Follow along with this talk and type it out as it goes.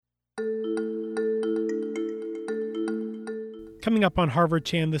Coming up on Harvard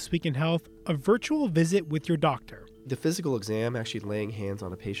Chan This Week in Health, a virtual visit with your doctor. The physical exam, actually laying hands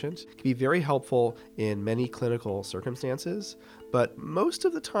on a patient, can be very helpful in many clinical circumstances, but most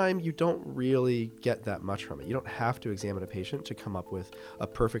of the time you don't really get that much from it. You don't have to examine a patient to come up with a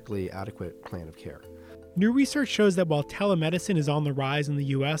perfectly adequate plan of care. New research shows that while telemedicine is on the rise in the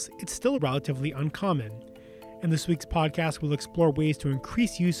U.S., it's still relatively uncommon. In this week's podcast, we'll explore ways to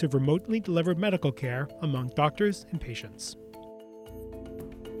increase use of remotely delivered medical care among doctors and patients.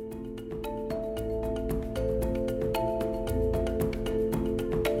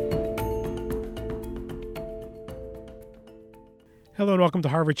 Hello and welcome to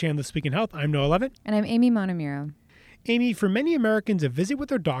Harvard Chan This Week in Health. I'm Noah Levitt. And I'm Amy Montemuro. Amy, for many Americans, a visit with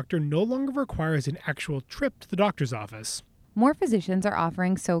their doctor no longer requires an actual trip to the doctor's office. More physicians are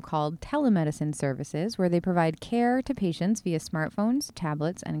offering so-called telemedicine services where they provide care to patients via smartphones,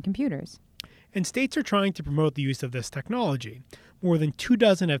 tablets, and computers. And states are trying to promote the use of this technology. More than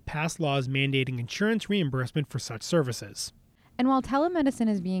 24 have passed laws mandating insurance reimbursement for such services. And while telemedicine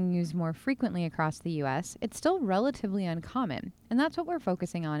is being used more frequently across the U.S., it's still relatively uncommon, and that's what we're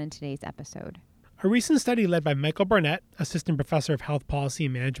focusing on in today's episode. A recent study led by Michael Barnett, assistant professor of health policy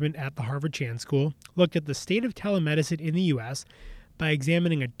and management at the Harvard Chan School, looked at the state of telemedicine in the U.S. by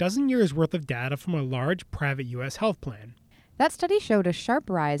examining a dozen years' worth of data from a large private U.S. health plan. That study showed a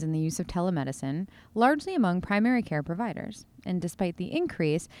sharp rise in the use of telemedicine, largely among primary care providers. And despite the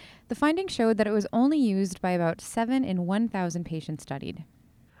increase, the findings showed that it was only used by about 7 in 1,000 patients studied.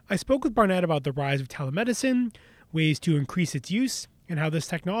 I spoke with Barnett about the rise of telemedicine, ways to increase its use, and how this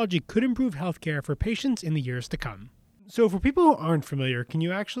technology could improve healthcare for patients in the years to come. So for people who aren't familiar, can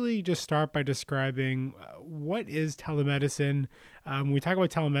you actually just start by describing what is telemedicine? When we talk about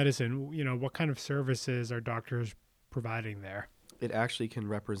telemedicine, what kind of services are doctors providing there? It actually can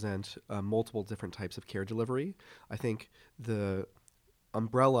represent multiple different types of care delivery. I think the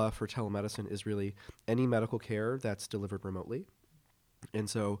umbrella for telemedicine is really any medical care that's delivered remotely. And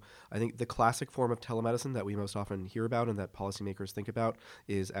so I think the classic form of telemedicine that we most often hear about and that policymakers think about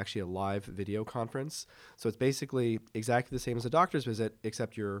is actually a live video conference. So it's basically exactly the same as a doctor's visit,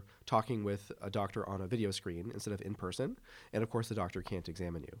 except you're talking with a doctor on a video screen instead of in person. And of course, the doctor can't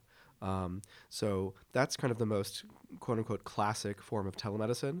examine you. So that's kind of the most quote-unquote classic form of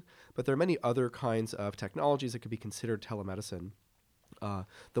telemedicine. But there are many other kinds of technologies that could be considered telemedicine.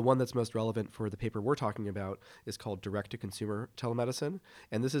 The one that's most relevant for the paper we're talking about is called direct-to-consumer telemedicine.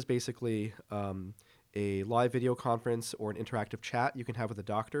 And this is basically a live video conference or an interactive chat you can have with a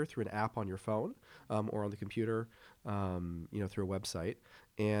doctor through an app on your phone or on the computer, through a website.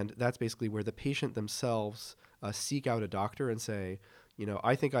 And that's basically where the patient themselves seek out a doctor and say,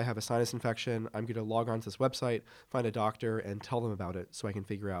 I think I have a sinus infection. I'm going to log on to this website, find a doctor, and tell them about it so I can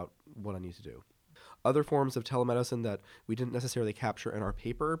figure out what I need to do. Other forms of telemedicine that we didn't necessarily capture in our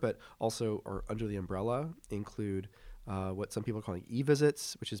paper, but also are under the umbrella, include what some people are calling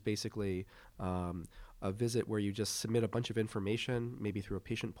e-visits, which is basically a visit where you just submit a bunch of information, maybe through a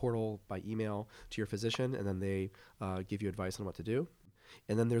patient portal by email to your physician, and then they give you advice on what to do.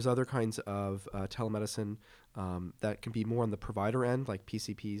 And then there's other kinds of telemedicine that can be more on the provider end, like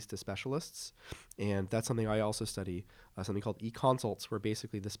PCPs to specialists. And that's something I also study, something called e-consults, where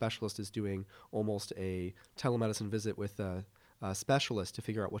basically the specialist is doing almost a telemedicine visit with a specialist to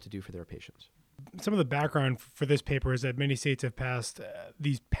figure out what to do for their patient. Some of the background for this paper is that many states have passed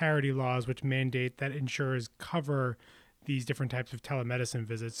these parity laws which mandate that insurers cover these different types of telemedicine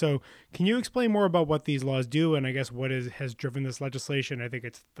visits. So can you explain more about what these laws do and I guess what has driven this legislation? I think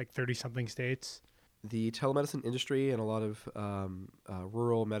it's like 30-something states. The telemedicine industry and a lot of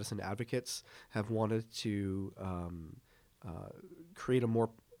rural medicine advocates have wanted to create a more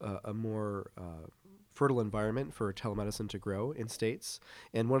fertile environment for telemedicine to grow in states.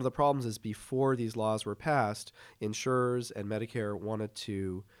 And one of the problems is before these laws were passed, insurers and Medicare wanted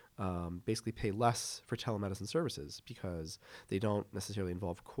to basically pay less for telemedicine services because they don't necessarily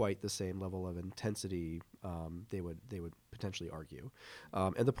involve quite the same level of intensity they would potentially argue.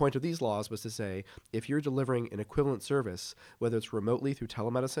 And the point of these laws was to say, if you're delivering an equivalent service, whether it's remotely through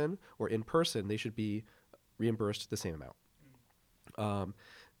telemedicine or in person, they should be reimbursed the same amount.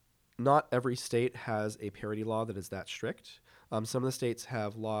 Not every state has a parity law that is that strict. Some of the states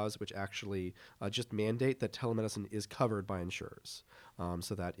have laws which actually just mandate that telemedicine is covered by insurers.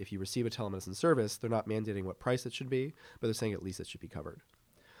 So that if you receive a telemedicine service, they're not mandating what price it should be, but they're saying at least it should be covered.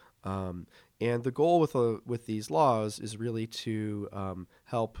 And the goal with these laws is really to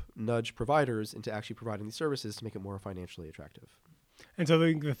help nudge providers into actually providing these services to make it more financially attractive. And so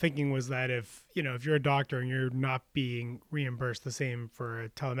the thinking was that if you're a doctor and you're not being reimbursed the same for a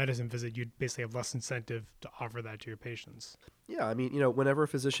telemedicine visit, you'd basically have less incentive to offer that to your patients. Yeah, I mean, whenever a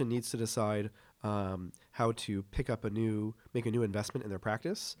physician needs to decide how to make a new investment in their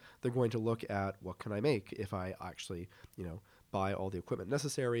practice, they're going to look at what can I make if I actually, buy all the equipment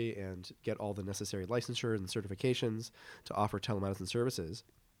necessary and get all the necessary licensure and certifications to offer telemedicine services.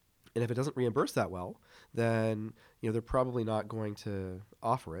 And if it doesn't reimburse that well, then they're probably not going to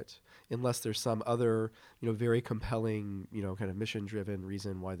offer it unless there's some other very compelling kind of mission-driven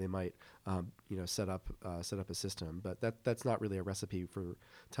reason why they might set up a system. But that's not really a recipe for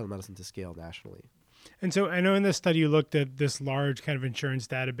telemedicine to scale nationally. And so I know in this study you looked at this large kind of insurance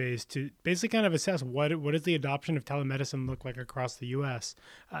database to basically kind of assess what does the adoption of telemedicine look like across the U.S.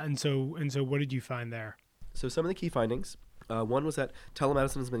 And so what did you find there? So some of the key findings. One was that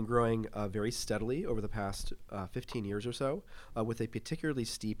telemedicine has been growing very steadily over the past 15 years or so, with a particularly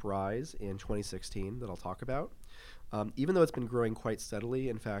steep rise in 2016 that I'll talk about. Even though it's been growing quite steadily,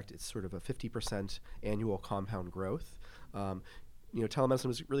 in fact, it's sort of a 50% annual compound growth. Telemedicine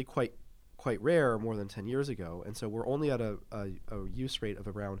was really quite rare more than 10 years ago, and so we're only at a use rate of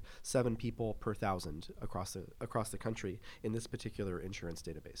around 7 people per 1,000 across the country in this particular insurance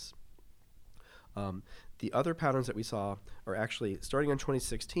database. The other patterns that we saw are actually, starting in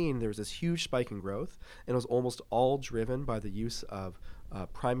 2016, there was this huge spike in growth, and it was almost all driven by the use of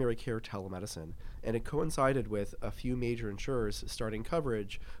primary care telemedicine. And it coincided with a few major insurers starting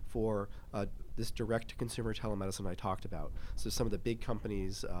coverage for this direct-to-consumer telemedicine I talked about. So some of the big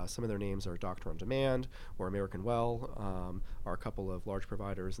companies, some of their names are Doctor on Demand or American Well, are a couple of large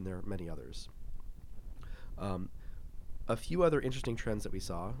providers, and there are many others. A few other interesting trends that we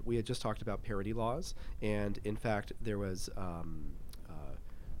saw. We had just talked about parity laws, and in fact, there was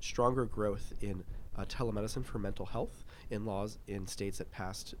stronger growth in telemedicine for mental health in states that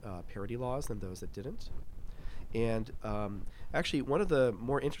passed parity laws than those that didn't. And actually, one of the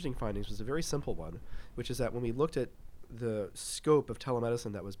more interesting findings was a very simple one, which is that when we looked at the scope of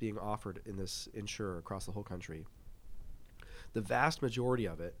telemedicine that was being offered in this insurer across the whole country, the vast majority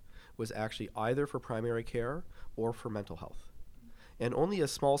of it was actually either for primary care or for mental health. And only a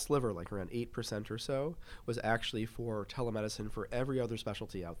small sliver, like around 8% or so, was actually for telemedicine for every other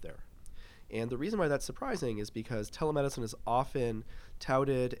specialty out there. And the reason why that's surprising is because telemedicine is often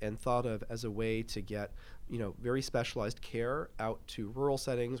touted and thought of as a way to get, very specialized care out to rural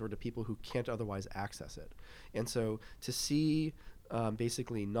settings or to people who can't otherwise access it. And so to see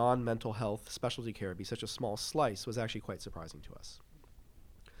basically non-mental health specialty care be such a small slice was actually quite surprising to us.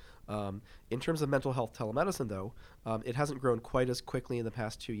 In terms of mental health telemedicine, though, it hasn't grown quite as quickly in the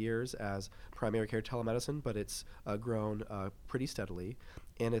past 2 years as primary care telemedicine, but it's grown pretty steadily,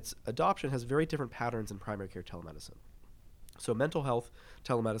 and its adoption has very different patterns in primary care telemedicine. So mental health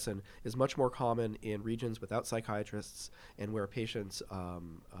telemedicine is much more common in regions without psychiatrists and where patients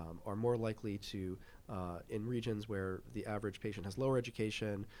are more likely to, in regions where the average patient has lower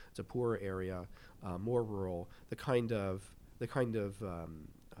education, it's a poorer area, more rural, the kind of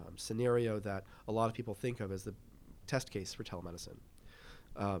scenario that a lot of people think of as the test case for telemedicine.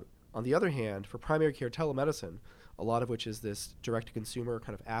 On the other hand, for primary care telemedicine, a lot of which is this direct-to-consumer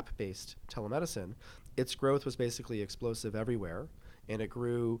kind of app-based telemedicine, its growth was basically explosive everywhere, and it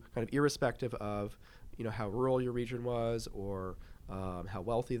grew kind of irrespective of how rural your region was or how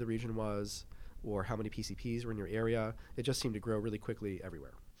wealthy the region was or how many PCPs were in your area. It just seemed to grow really quickly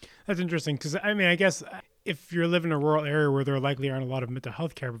everywhere. That's interesting because, I guess if you're living in a rural area where there likely aren't a lot of mental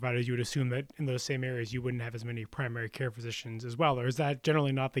health care providers, you would assume that in those same areas you wouldn't have as many primary care physicians as well. Or is that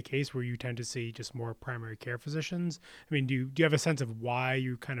generally not the case where you tend to see just more primary care physicians? Do you have a sense of why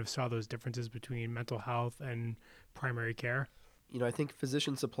you kind of saw those differences between mental health and primary care? I think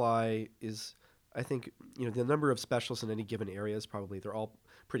physician supply is, the number of specialists in any given area is probably, they're all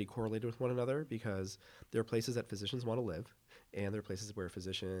pretty correlated with one another because there are places that physicians want to live. And there are places where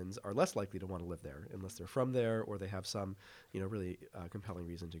physicians are less likely to want to live there unless they're from there or they have some, really compelling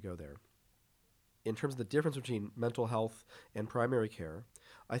reason to go there. In terms of the difference between mental health and primary care,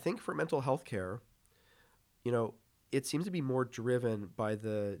 I think for mental health care, it seems to be more driven by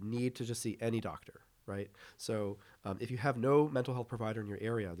the need to just see any doctor, right? So if you have no mental health provider in your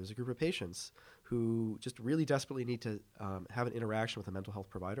area, there's a group of patients who just really desperately need to have an interaction with a mental health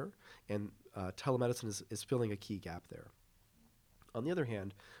provider, and telemedicine is filling a key gap there. On the other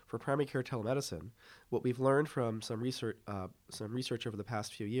hand, for primary care telemedicine, what we've learned from some research over the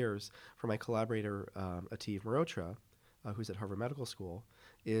past few years from my collaborator, Ativ Mehrotra, who's at Harvard Medical School,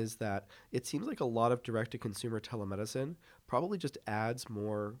 is that it seems like a lot of direct-to-consumer telemedicine probably just adds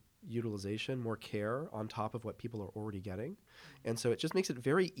more utilization, more care on top of what people are already getting. And so it just makes it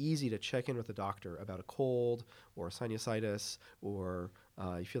very easy to check in with the doctor about a cold or sinusitis or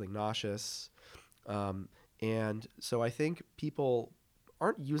you're feeling nauseous. And so I think people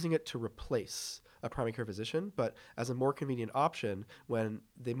aren't using it to replace a primary care physician, but as a more convenient option when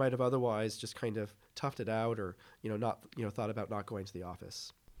they might have otherwise just kind of toughed it out or, not, thought about not going to the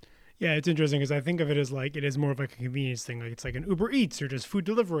office. Yeah, it's interesting because I think of it as like it is more of like a convenience thing. Like it's like an Uber Eats or just food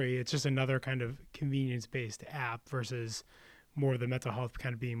delivery. It's just another kind of convenience-based app versus more of the mental health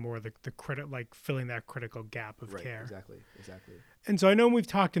kind of being more the like filling that critical gap of care. Exactly. And so I know we've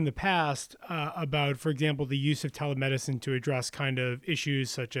talked in the past about, for example, the use of telemedicine to address kind of issues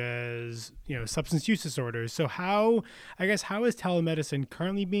such as, substance use disorders. So how is telemedicine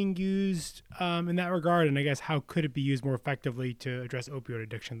currently being used in that regard? And I guess how could it be used more effectively to address opioid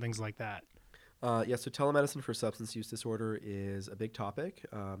addiction, things like that? So telemedicine for substance use disorder is a big topic.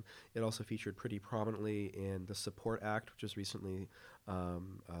 It also featured pretty prominently in the Support Act, which was recently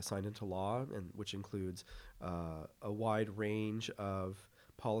signed into law, and which includes a wide range of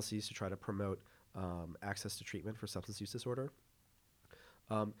policies to try to promote access to treatment for substance use disorder.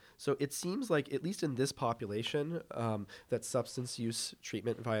 So it seems like, at least in this population, that substance use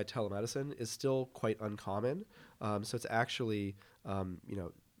treatment via telemedicine is still quite uncommon. So it's actually,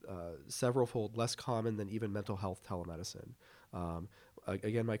 several-fold less common than even mental health telemedicine.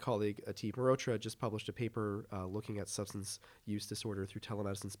 Again, my colleague Ateeb Mehrotra just published a paper looking at substance use disorder through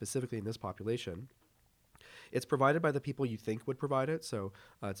telemedicine, specifically in this population. It's provided by the people you think would provide it, so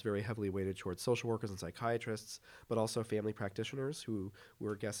it's very heavily weighted towards social workers and psychiatrists, but also family practitioners who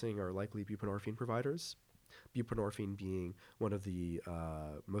we're guessing are likely buprenorphine providers. Buprenorphine being one of the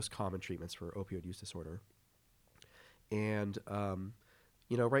most common treatments for opioid use disorder. And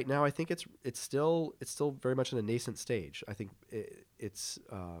right now, I think it's still very much in a nascent stage. I think it's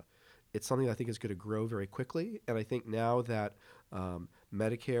something that I think is going to grow very quickly, and I think now that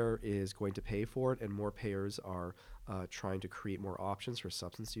Medicare is going to pay for it, and more payers are trying to create more options for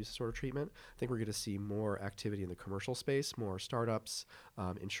substance use disorder treatment, I think we're going to see more activity in the commercial space, more startups,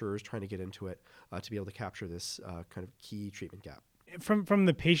 insurers trying to get into it to be able to capture this kind of key treatment gap. From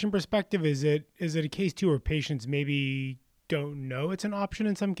the patient perspective, is it a case too where patients maybe don't know it's an option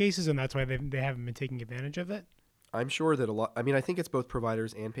in some cases, and that's why they haven't been taking advantage of it? I'm sure that I think it's both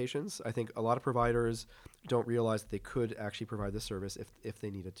providers and patients. I think a lot of providers don't realize that they could actually provide the service if they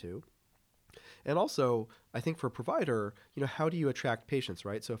needed to. And also, I think for a provider, how do you attract patients,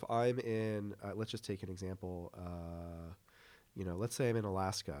 right? So if I'm in, let's just take an example, let's say I'm in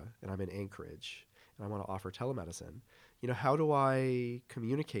Alaska and I'm in Anchorage and I want to offer telemedicine. How do I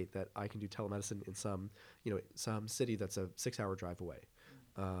communicate that I can do telemedicine in some city that's a 6-hour drive away?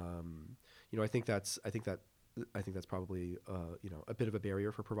 I think that's probably a bit of a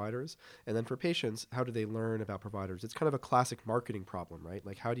barrier for providers. And then for patients, how do they learn about providers? It's kind of a classic marketing problem, right?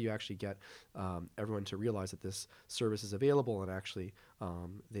 Like, how do you actually get everyone to realize that this service is available and actually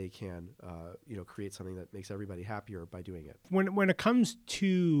they can create something that makes everybody happier by doing it? When it comes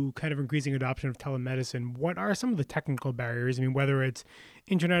to kind of increasing adoption of telemedicine, what are some of the technical barriers? I mean, whether it's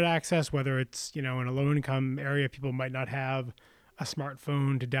internet access, whether it's in a low-income area, people might not have a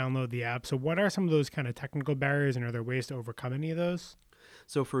smartphone to download the app. So what are some of those kind of technical barriers, and are there ways to overcome any of those?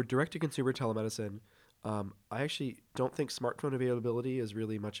 So for direct-to-consumer telemedicine, I actually don't think smartphone availability is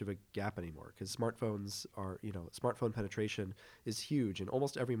really much of a gap anymore, because smartphones are, smartphone penetration is huge in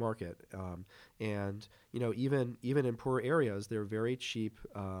almost every market. And even in poor areas, there are very cheap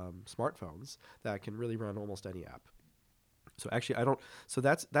smartphones that can really run almost any app. So actually,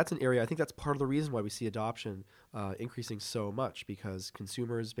 that's an area, I think that's part of the reason why we see adoption increasing so much, because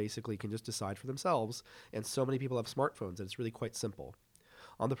consumers basically can just decide for themselves, and so many people have smartphones that it's really quite simple.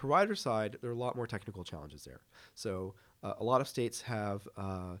 On the provider side, there are a lot more technical challenges there. So a lot of states have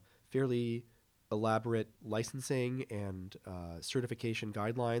fairly elaborate licensing and certification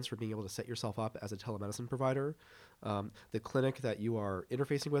guidelines for being able to set yourself up as a telemedicine provider. The clinic that you are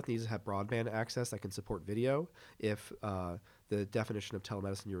interfacing with needs to have broadband access that can support video if the definition of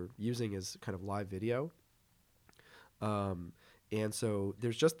telemedicine you're using is kind of live video. And so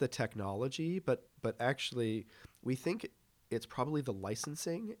there's just the technology, but actually we think it's probably the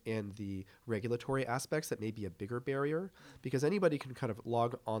licensing and the regulatory aspects that may be a bigger barrier, because anybody can kind of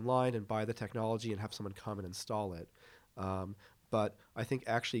log online and buy the technology and have someone come and install it. But I think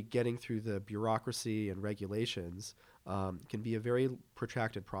actually getting through the bureaucracy and regulations can be a very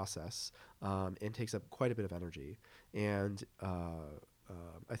protracted process and takes up quite a bit of energy. And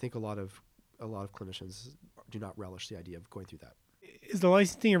I think a lot of clinicians do not relish the idea of going through that. is the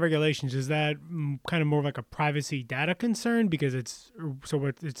licensing and regulations, is that kind of more like a privacy data concern because it's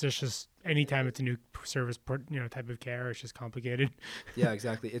just anytime it's a new service, type of care, it's just complicated. Yeah,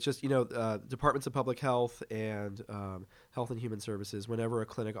 exactly. It's just, departments of public health and health and human services, whenever a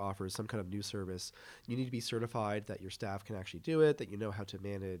clinic offers some kind of new service, you need to be certified that your staff can actually do it, that you know how to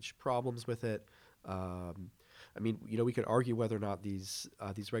manage problems with it. We could argue whether or not these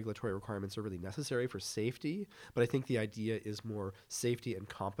regulatory requirements are really necessary for safety, but I think the idea is more safety and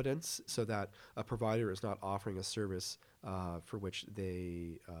competence, so that a provider is not offering a service for which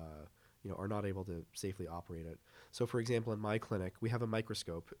they are not able to safely operate it. So, for example, in my clinic, we have a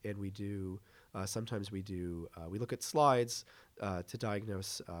microscope, and we look at slides to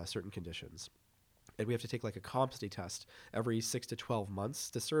diagnose certain conditions. And we have to take like a competency test every 6 to 12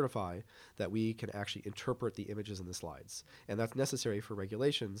 months to certify that we can actually interpret the images in the slides. And that's necessary for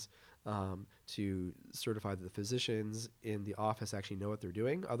regulations to certify that the physicians in the office actually know what they're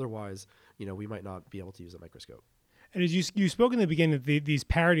doing. Otherwise, we might not be able to use a microscope. And as you spoke in the beginning, that these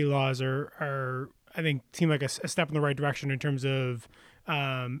parity laws are I think seem like a step in the right direction in terms of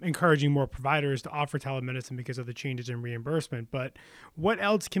encouraging more providers to offer telemedicine because of the changes in reimbursement. But what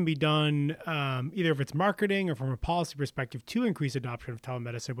else can be done, either if it's marketing or from a policy perspective, to increase adoption of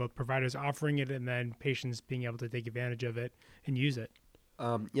telemedicine, both providers offering it and then patients being able to take advantage of it and use it?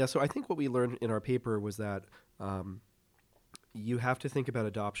 So I think what we learned in our paper was that you have to think about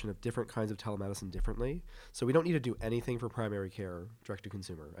adoption of different kinds of telemedicine differently. So we don't need to do anything for primary care direct to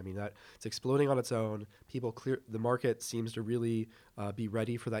consumer. I mean, that it's exploding on its own. The market seems to really be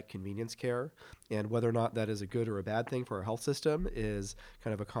ready for that convenience care. And whether or not that is a good or a bad thing for our health system is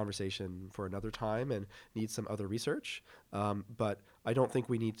kind of a conversation for another time and needs some other research. But I don't think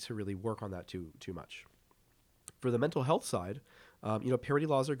we need to really work on that too much. For the mental health side, parity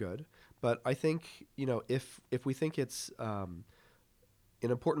laws are good. But I think, if we think it's an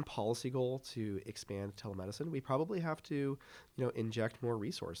important policy goal to expand telemedicine, we probably have to, inject more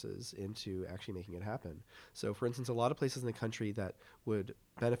resources into actually making it happen. So, for instance, a lot of places in the country that would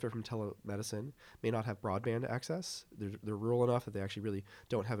benefit from telemedicine may not have broadband access. They're rural enough that they actually really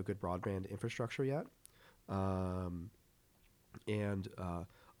don't have a good broadband infrastructure yet.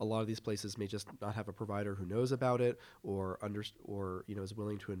 A lot of these places may just not have a provider who knows about it or is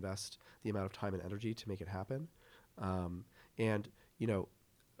willing to invest the amount of time and energy to make it happen. An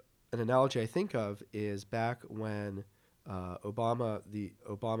analogy I think of is back when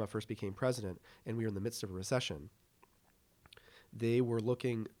Obama first became president and we were in the midst of a recession. They were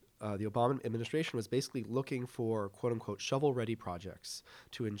looking. The Obama administration was basically looking for quote unquote shovel-ready projects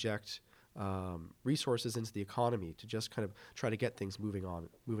to inject resources into the economy to just kind of try to get things moving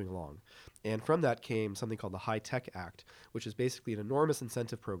along. And from that came something called the High Tech Act, which is basically an enormous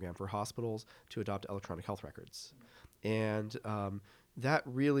incentive program for hospitals to adopt electronic health records. And that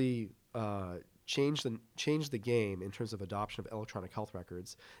really changed the game in terms of adoption of electronic health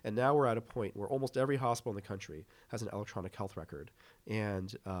records. And now we're at a point where almost every hospital in the country has an electronic health record.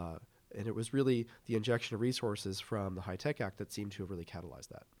 And it was really the injection of resources from the High Tech Act that seemed to have really catalyzed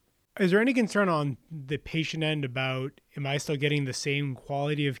that. Is there any concern on the patient end about, am I still getting the same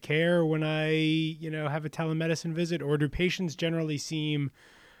quality of care when I, have a telemedicine visit? Or do patients generally seem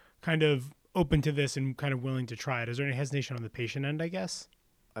kind of open to this and kind of willing to try it? Is there any hesitation on the patient end, I guess?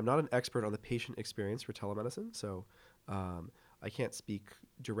 I'm not an expert on the patient experience for telemedicine, so I can't speak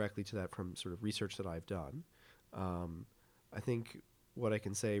directly to that from sort of research that I've done. I think what I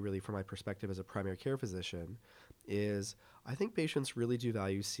can say really from my perspective as a primary care physician is I think patients really do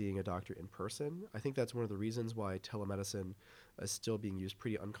value seeing a doctor in person. I think that's one of the reasons why telemedicine is still being used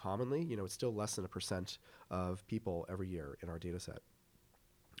pretty uncommonly. It's still less than 1% of people every year in our data set.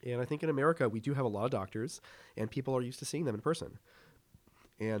 And I think in America, we do have a lot of doctors, and people are used to seeing them in person.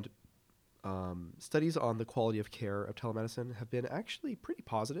 And studies on the quality of care of telemedicine have been actually pretty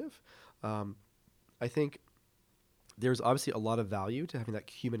positive. I think there's obviously a lot of value to having that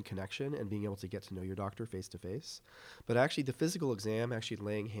human connection and being able to get to know your doctor face to face. But actually the physical exam, actually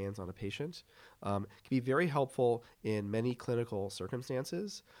laying hands on a patient, can be very helpful in many clinical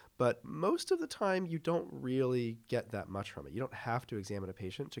circumstances. But most of the time you don't really get that much from it. You don't have to examine a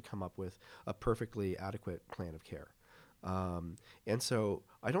patient to come up with a perfectly adequate plan of care. And so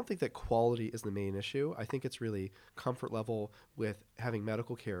I don't think that quality is the main issue. I think it's really comfort level with having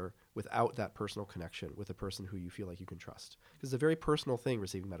medical care without that personal connection with a person who you feel like you can trust. Because it's a very personal thing,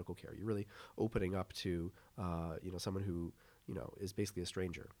 receiving medical care. You're really opening up to someone who is basically a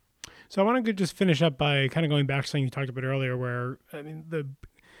stranger. So I want to just finish up by kind of going back to something you talked about earlier, where the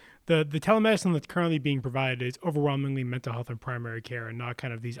telemedicine that's currently being provided is overwhelmingly mental health and primary care, and not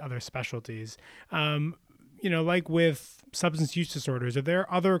kind of these other specialties. like with substance use disorders, are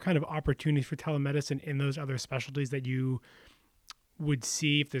there other kind of opportunities for telemedicine in those other specialties that you would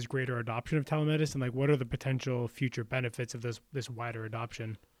see if there's greater adoption of telemedicine? Like, what are the potential future benefits of this wider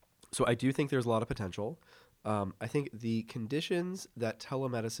adoption? So I do think there's a lot of potential. I think the conditions that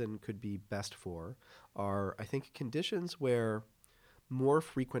telemedicine could be best for are, I think, conditions where more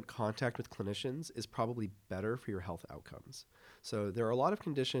frequent contact with clinicians is probably better for your health outcomes. So there are a lot of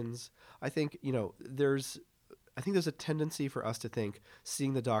conditions. I think, there's a tendency for us to think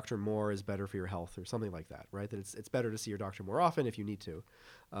seeing the doctor more is better for your health or something like that, right? That it's better to see your doctor more often if you need to.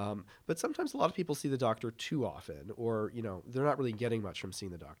 But sometimes a lot of people see the doctor too often, or, they're not really getting much from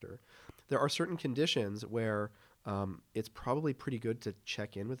seeing the doctor. There are certain conditions where it's probably pretty good to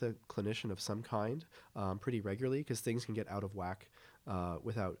check in with a clinician of some kind pretty regularly, because things can get out of whack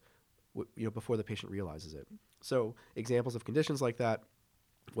before the patient realizes it. So examples of conditions like that,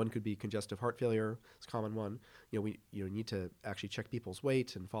 one could be congestive heart failure. It's a common one. We need to actually check people's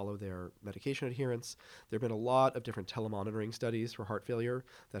weight and follow their medication adherence. There have been a lot of different telemonitoring studies for heart failure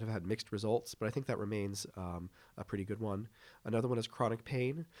that have had mixed results, but I think that remains a pretty good one. Another one is chronic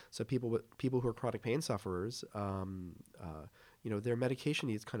pain. So people who are chronic pain sufferers, their medication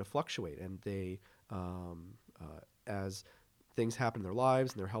needs kind of fluctuate, and they as things happen in their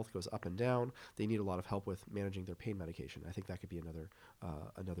lives and their health goes up and down, they need a lot of help with managing their pain medication. I think that could be another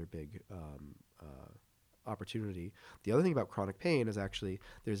big opportunity. The other thing about chronic pain is actually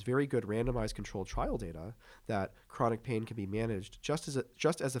there's very good randomized controlled trial data that chronic pain can be managed just as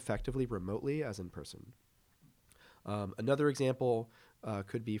effectively remotely as in person. Another example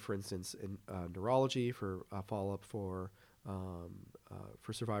could be, for instance, in neurology for follow-up for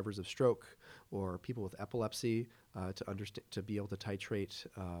survivors of stroke or people with epilepsy to be able to titrate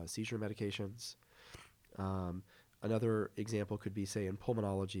seizure medications. Another example could be, say, in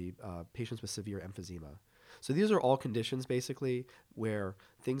pulmonology, patients with severe emphysema. So these are all conditions, basically, where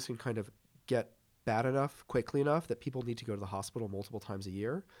things can kind of get bad enough, quickly enough, that people need to go to the hospital multiple times a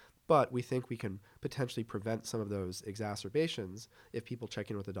year. But we think we can potentially prevent some of those exacerbations if people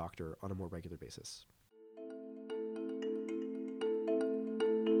check in with a doctor on a more regular basis.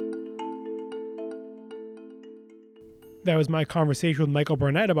 That was my conversation with Michael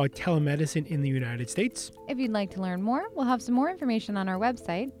Barnett about telemedicine in the United States. If you'd like to learn more, we'll have some more information on our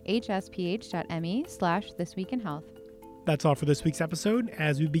website, hsph.me/thisweekinhealth. That's all for this week's episode.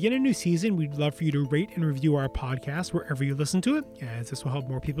 As we begin a new season, we'd love for you to rate and review our podcast wherever you listen to it, as this will help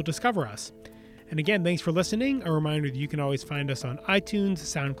more people discover us. And again, thanks for listening. A reminder that you can always find us on iTunes,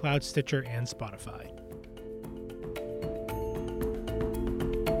 SoundCloud, Stitcher, and Spotify.